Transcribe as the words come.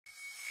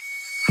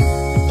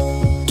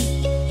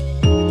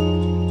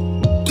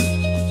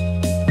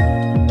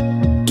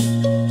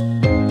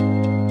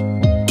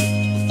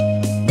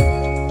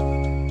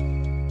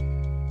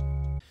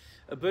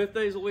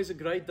birthday is always a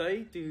great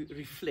day to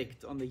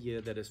reflect on the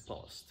year that has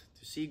passed,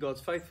 to see God's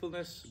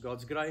faithfulness,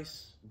 God's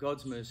grace,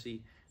 God's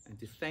mercy, and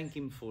to thank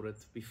Him for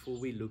it before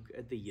we look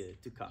at the year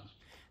to come.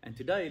 And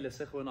today,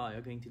 Lesego and I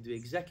are going to do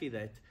exactly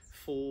that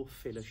for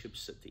Fellowship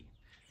City.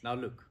 Now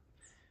look,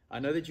 I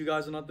know that you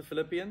guys are not the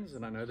Philippians,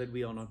 and I know that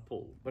we are not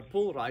Paul, but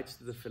Paul writes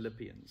to the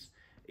Philippians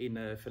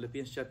in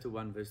Philippians chapter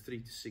 1, verse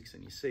 3 to 6,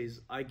 and he says,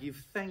 I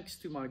give thanks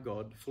to my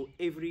God for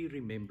every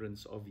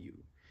remembrance of you,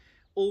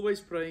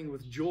 always praying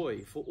with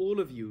joy for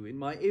all of you in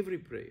my every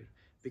prayer,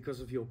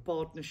 because of your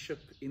partnership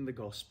in the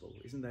gospel.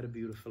 Isn't that a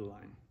beautiful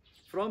line?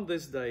 From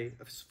this day,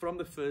 from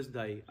the first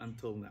day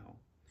until now,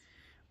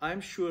 I am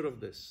sure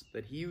of this,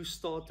 that he who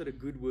started a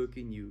good work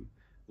in you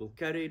will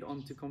carry it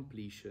on to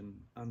completion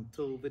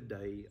until the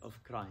day of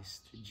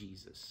Christ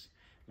Jesus.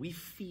 We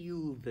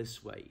feel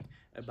this way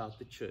about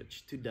the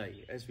church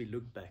today as we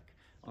look back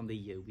on the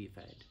year we've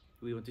had.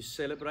 We want to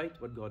celebrate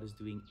what God is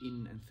doing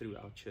in and through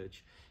our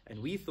church.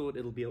 And we thought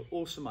it'll be an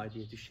awesome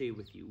idea to share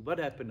with you what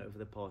happened over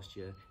the past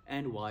year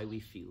and why we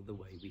feel the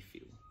way we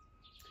feel.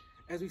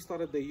 As we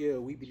started the year,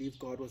 we believed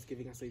God was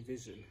giving us a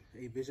vision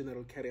that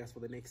will carry us for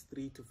the next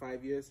 3 to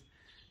 5 years.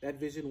 That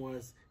vision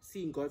was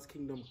seeing God's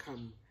kingdom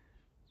come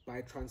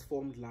by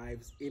transformed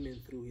lives in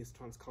and through his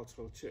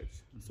transcultural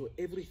church. So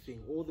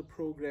everything, all the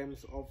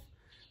programs of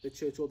the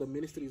church, all the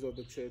ministries of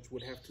the church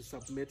would have to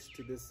submit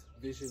to this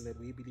vision that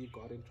we believe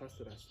God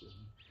entrusted us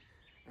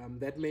with.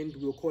 That meant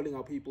we were calling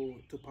our people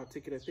to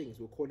particular things.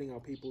 We were calling our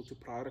people to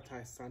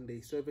prioritize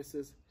Sunday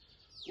services.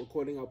 We're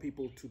calling our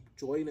people to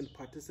join and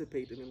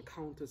participate in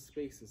encounter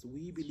spaces.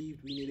 We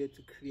believed we needed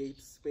to create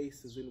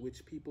spaces in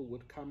which people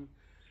would come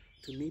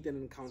to meet and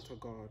encounter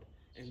God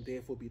and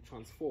therefore be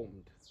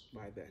transformed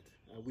by that.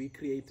 We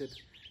created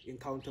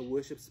encounter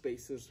worship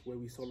spaces where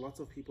we saw lots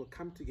of people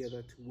come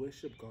together to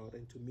worship God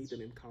and to meet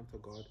and encounter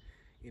God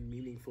in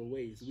meaningful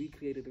ways. We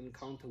created an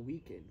encounter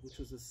weekend, which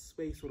was a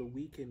space or a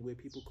weekend where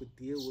people could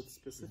deal with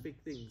specific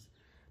things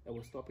that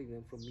were stopping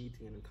them from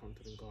meeting and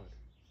encountering God.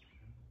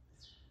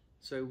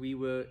 So we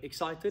were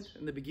excited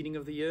in the beginning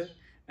of the year,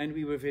 and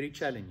we were very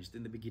challenged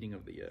in the beginning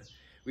of the year.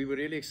 We were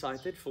really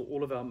excited for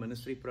all of our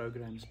ministry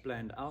programs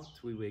planned out.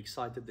 We were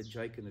excited that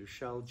Jake and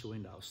Rochelle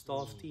joined our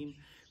staff team.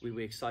 We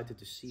were excited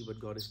to see what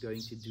God is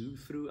going to do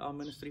through our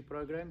ministry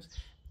programs.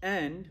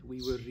 And we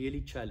were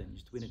really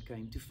challenged when it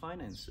came to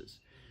finances.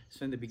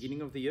 So in the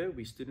beginning of the year,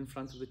 we stood in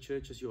front of the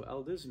church as your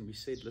elders and we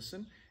said,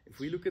 listen, if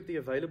we look at the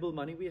available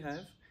money we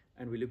have,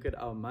 and we look at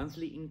our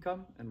monthly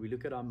income, and we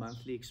look at our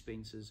monthly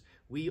expenses,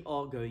 we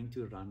are going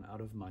to run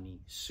out of money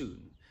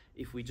soon.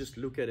 If we just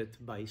look at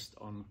it based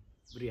on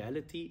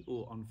reality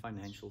or on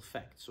financial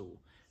facts or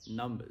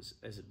numbers,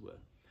 as it were.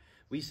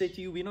 We said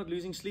to you, we're not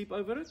losing sleep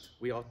over it.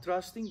 We are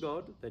trusting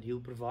God that He'll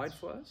provide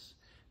for us.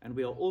 And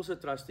we are also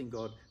trusting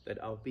God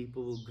that our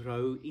people will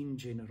grow in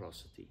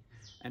generosity.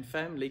 And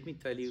fam, let me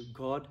tell you,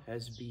 God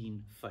has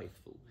been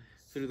faithful.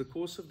 Through the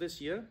course of this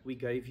year, we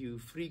gave you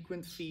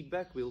frequent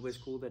feedback. We always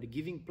call that a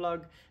giving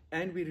plug.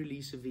 And we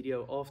release a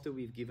video after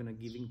we've given a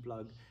giving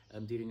plug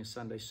during a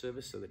Sunday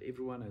service so that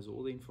everyone has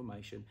all the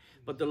information.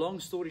 But the long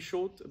story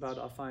short about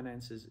our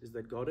finances is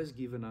that God has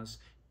given us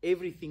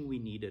everything we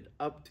needed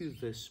up to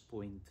this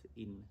point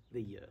in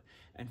the year.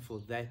 And for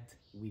that,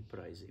 we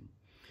praise Him.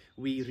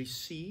 We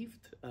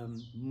received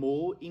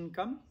more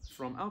income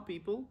from our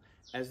people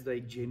as they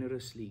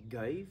generously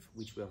gave,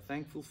 which we are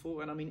thankful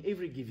for. And I mean,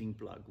 every giving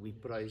plug, we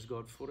praise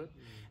God for it.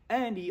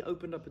 And He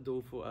opened up a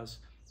door for us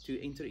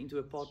to enter into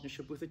a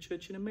partnership with a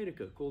church in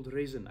America called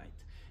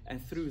Resonate.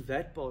 And through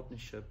that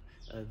partnership,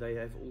 they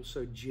have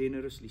also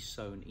generously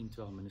sown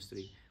into our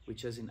ministry,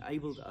 which has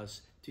enabled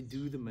us to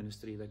do the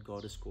ministry that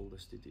God has called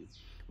us to do.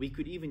 We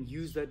could even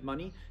use that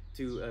money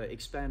to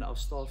expand our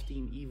staff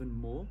team even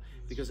more,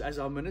 because as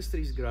our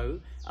ministries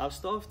grow, our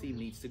staff team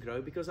needs to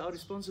grow because our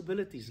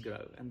responsibilities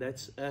grow, and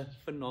that's a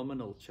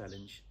phenomenal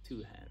challenge to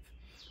have.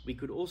 We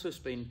could also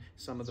spend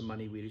some of the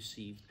money we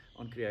received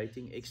on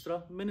creating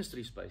extra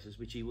ministry spaces,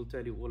 which He will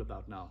tell you all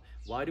about now.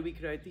 Why do we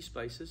create these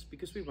spaces?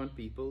 Because we want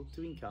people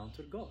to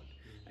encounter God.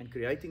 And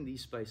creating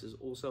these spaces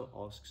also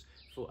asks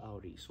for our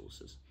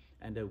resources.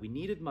 And we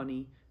needed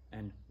money,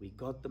 and we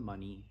got the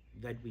money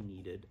that we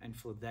needed. And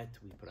for that,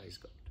 we praise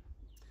God.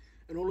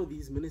 And all of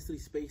these ministry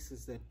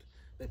spaces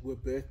that were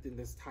birthed in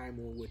this time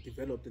or were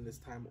developed in this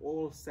time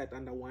all sat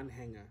under one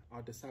hanger,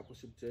 our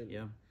discipleship journey.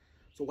 Yeah.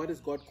 So what is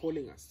God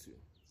calling us to?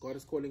 God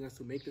is calling us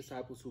to make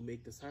disciples who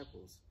make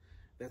disciples.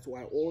 That's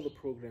why all the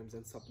programs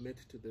and submit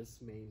to this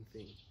main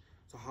thing.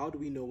 So how do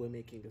we know we're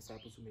making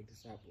disciples who make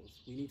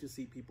disciples? We need to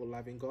see people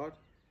loving God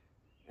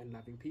and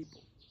loving people.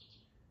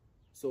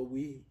 So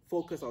we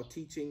focus our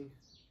teaching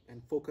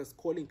and focus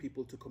calling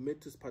people to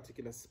commit to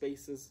particular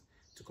spaces,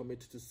 to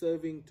commit to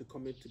serving, to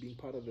commit to being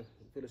part of the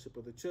fellowship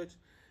of the church,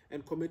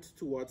 and commit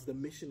towards the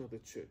mission of the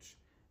church,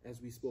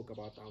 as we spoke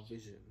about our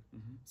vision.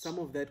 Some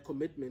of that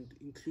commitment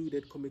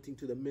included committing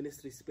to the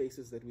ministry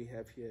spaces that we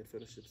have here at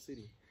Fellowship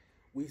City.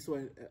 We saw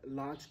a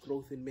large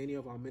growth in many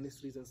of our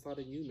ministries and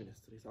started new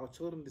ministries. Our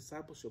children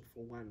discipleship,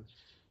 for one,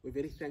 we're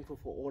very thankful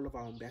for all of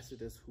our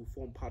ambassadors who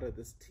form part of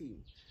this team.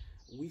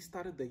 we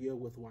started the year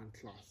with one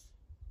class.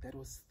 That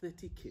was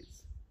 30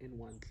 kids in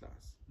one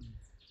class.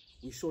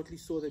 We shortly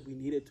saw that we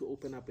needed to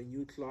open up a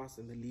new class,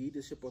 and the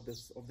leadership of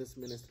this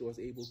ministry was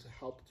able to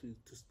help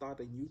to start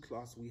a new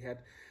class. We had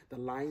the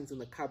Lions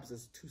and the Cubs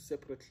as two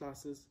separate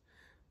classes.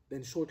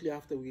 Then shortly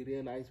after, we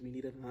realized we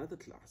needed another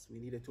class. We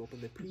needed to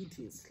open the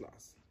preteens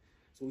class.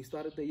 So we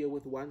started the year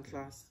with one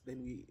class.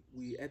 Then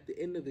we at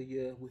the end of the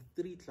year with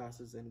 3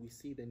 classes, and we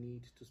see the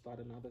need to start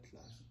another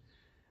class.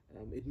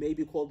 It may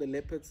be called the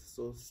Leopards,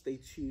 so stay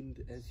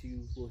tuned as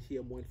you will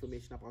hear more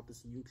information about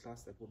this new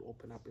class that will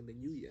open up in the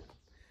new year.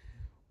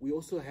 We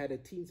also had a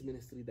teens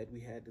ministry that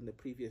we had in the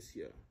previous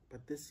year,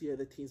 but this year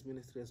the teens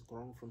ministry has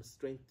grown from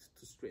strength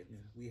to strength.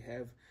 We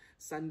have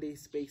Sunday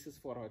spaces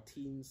for our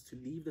teens to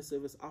leave the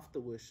service after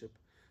worship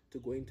to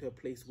go into a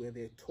place where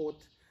they're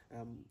taught,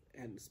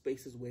 and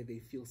spaces where they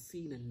feel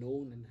seen and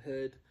known and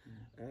heard.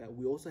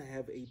 We also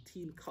have a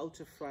Teen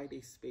Culture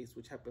Friday space,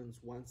 which happens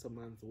once a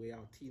month, where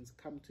our teens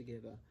come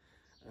together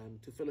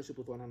to fellowship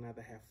with one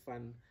another, have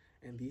fun,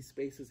 and these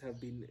spaces have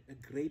been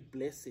a great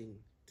blessing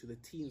to the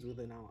teens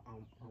within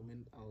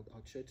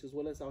our church, as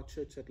well as our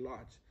church at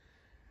large.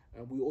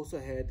 We also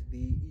had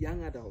the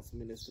young adults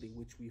ministry,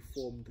 which we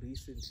formed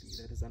recently.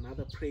 That is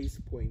another praise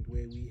point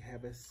where we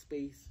have a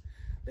space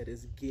that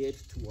is geared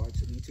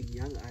towards reaching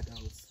young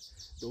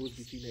adults, those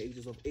between the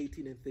ages of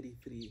 18 and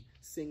 33,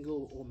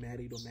 single or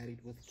married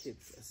with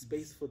kids. A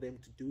space for them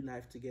to do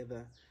life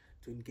together,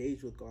 to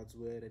engage with God's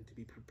word, and to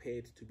be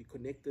prepared to be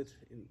connected,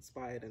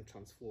 inspired, and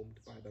transformed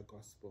by the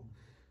gospel.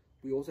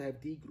 We also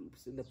have D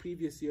groups. In the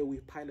previous year, we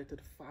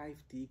piloted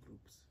 5 D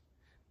groups.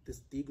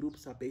 These D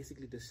groups are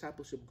basically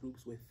discipleship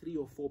groups where 3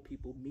 or 4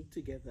 people meet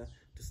together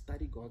to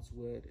study God's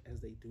word as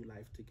they do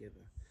life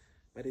together.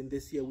 But in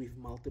this year, we've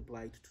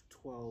multiplied to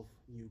 12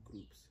 new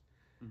groups.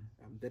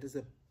 That is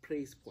a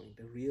praise point,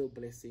 a real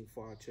blessing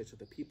for our church, or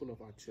the people of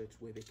our church,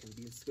 where they can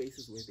be in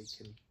spaces where they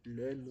can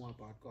learn more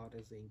about God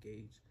as they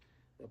engage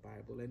the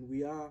Bible. And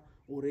we are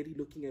already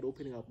looking at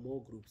opening up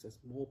more groups as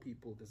more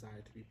people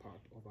desire to be part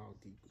of our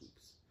D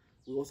groups.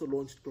 We also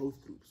launched growth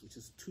groups, which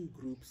is 2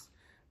 groups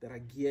that are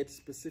geared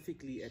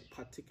specifically at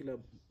particular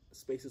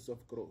spaces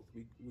of growth.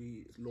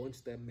 We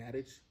launched a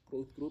marriage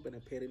growth group and a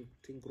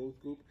parenting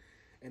growth group,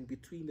 and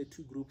between the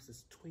 2 groups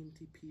there's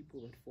 20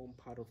 people that form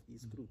part of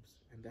these groups,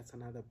 and that's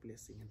another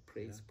blessing and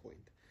praise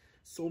point.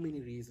 So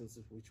many reasons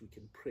of which we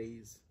can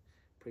praise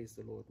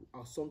the Lord.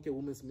 Our Sonke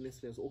Women's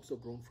Ministry has also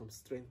grown from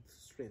strength to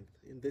strength.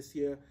 In this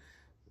year,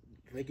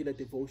 regular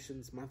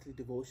devotions, monthly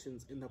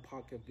devotions in the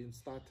park have been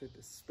started,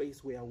 a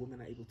space where our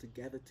women are able to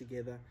gather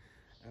together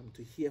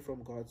to hear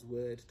from God's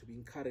word, to be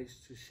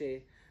encouraged, to share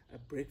a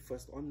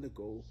breakfast on the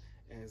go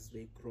as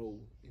they grow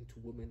into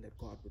women that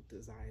God would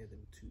desire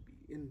them to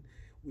be. And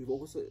we've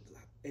also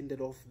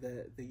ended off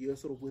the year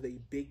sort of with a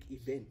big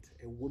event,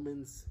 a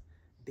Women's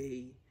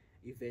Day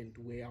event,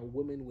 where our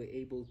women were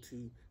able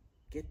to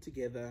get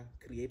together,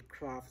 create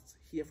crafts,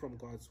 hear from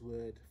God's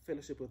word,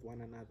 fellowship with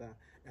one another,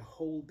 a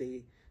whole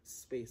day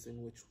space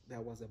in which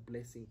there was a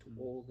blessing to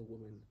all the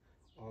women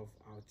of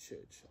our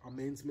church. Our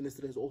men's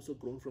ministry has also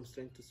grown from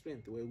strength to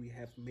strength, where we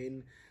have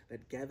men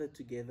that gather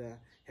together,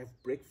 have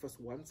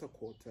breakfast once a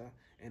quarter,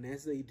 and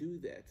as they do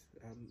that,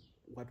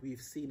 what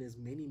we've seen is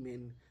many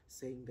men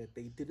saying that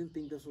they didn't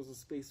think this was a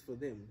space for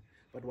them,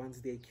 but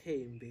once they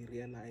came, they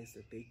realized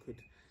that they could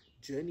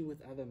journey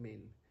with other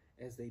men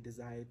as they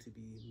desire to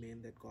be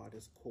men that God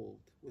has called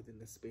within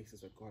the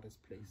spaces that God has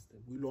placed them.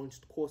 We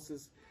launched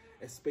courses,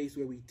 a space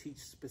where we teach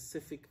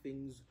specific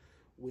things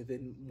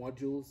within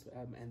modules,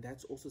 and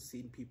that's also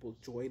seen people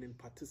join and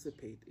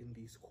participate in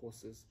these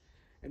courses.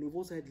 And we've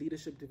also had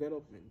leadership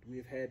development.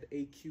 We've had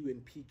AQ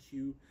and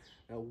PQ.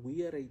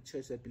 We are a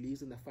church that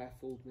believes in the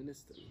fivefold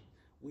ministry.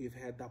 We've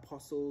had the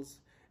apostles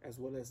as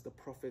well as the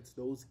prophets,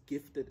 those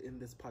gifted in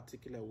this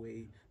particular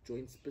way,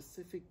 join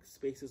specific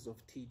spaces of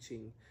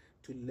teaching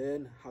to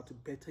learn how to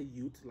better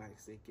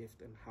utilize their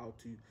gift and how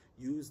to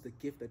use the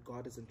gift that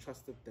God has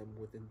entrusted them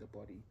within the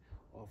body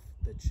of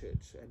the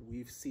church. And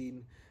we've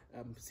seen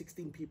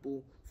 16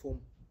 people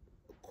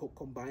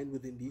combined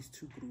within these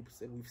 2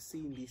 groups, and we've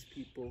seen these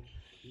people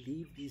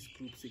leave these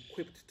groups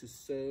equipped to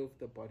serve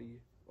the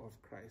body of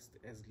Christ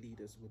as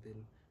leaders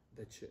within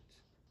the church.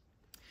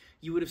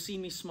 You would have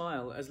seen me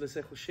smile as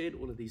Lesego shared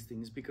all of these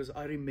things, because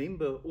I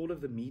remember all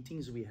of the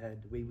meetings we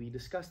had where we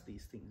discussed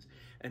these things.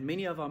 And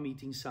many of our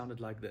meetings sounded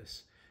like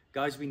this.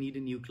 Guys, we need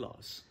a new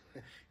class.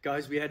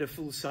 Guys, we had a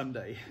full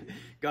Sunday.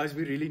 Guys,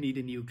 we really need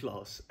a new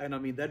class. And I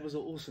mean, that was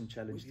an awesome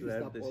challenge to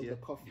have this year.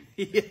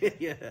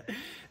 Yeah.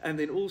 And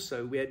then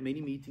also we had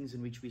many meetings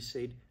in which we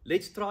said,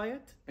 let's try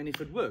it. And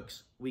if it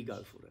works, we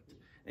go for it.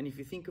 And if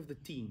you think of the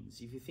teens,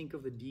 if you think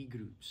of the D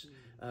groups,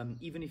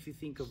 even if you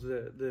think of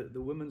the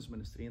women's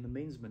ministry and the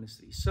men's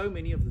ministry, so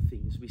many of the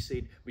things we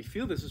said, we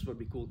feel this is what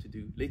we're called to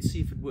do. Let's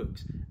see if it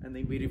works. And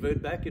then we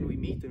revert back and we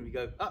meet and we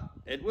go,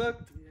 it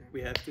worked. Yeah.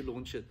 We have to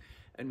launch it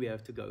and we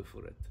have to go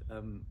for it.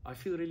 I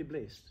feel really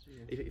blessed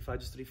if I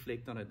just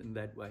reflect on it in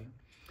that way.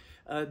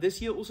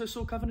 This year also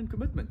saw covenant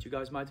commitment. You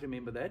guys might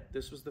remember that.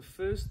 This was the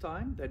first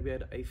time that we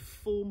had a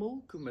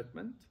formal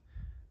commitment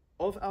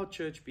of our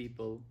church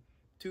people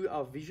to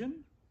our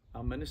vision,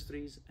 our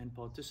ministries, and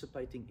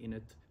participating in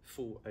it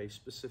for a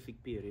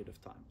specific period of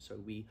time. So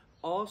we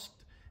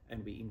asked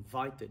and we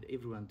invited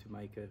everyone to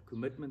make a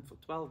commitment for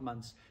 12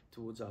 months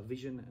towards our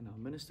vision and our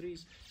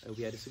ministries.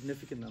 We had a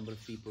significant number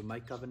of people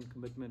make covenant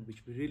commitment,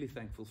 which we're really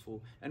thankful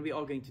for. And we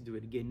are going to do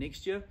it again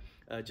next year,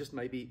 just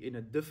maybe in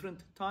a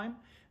different time.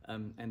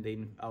 And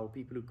then our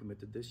people who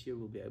committed this year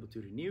will be able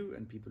to renew,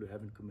 and people who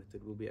haven't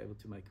committed will be able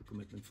to make a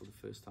commitment for the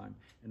first time.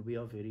 And we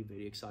are very,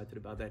 very excited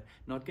about that.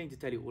 Not going to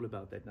tell you all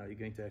about that now. You're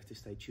going to have to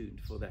stay tuned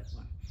for that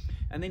one.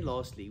 And then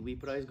lastly, we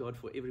praise God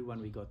for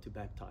everyone we got to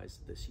baptize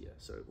this year.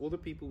 So all the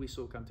people we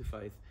saw come to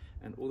faith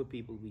and all the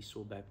people we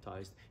saw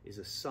baptized is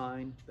a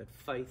sign that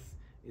faith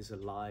is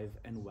alive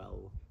and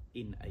well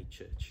in a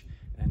church.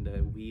 And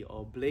we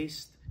are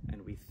blessed,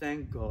 and we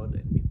thank God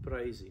and we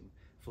praise Him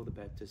for the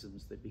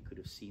baptisms that we could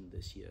have seen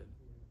this year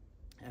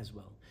as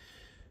well.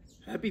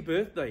 Happy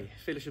birthday,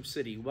 Fellowship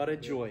City. What a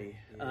joy.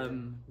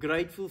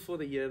 Grateful for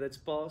the year that's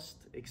passed,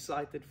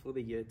 excited for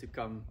the year to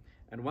come.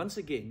 And once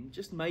again,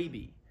 just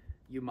maybe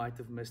you might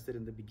have missed it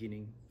in the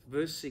beginning.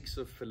 Verse 6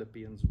 of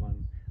Philippians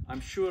 1. I'm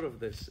sure of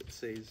this. It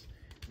says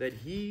that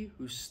He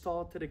who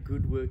started a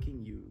good work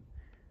in you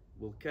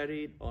will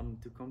carry it on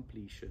to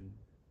completion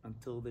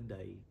until the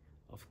day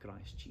of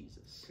Christ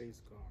Jesus. Praise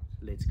God.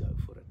 Let's go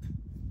for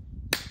it.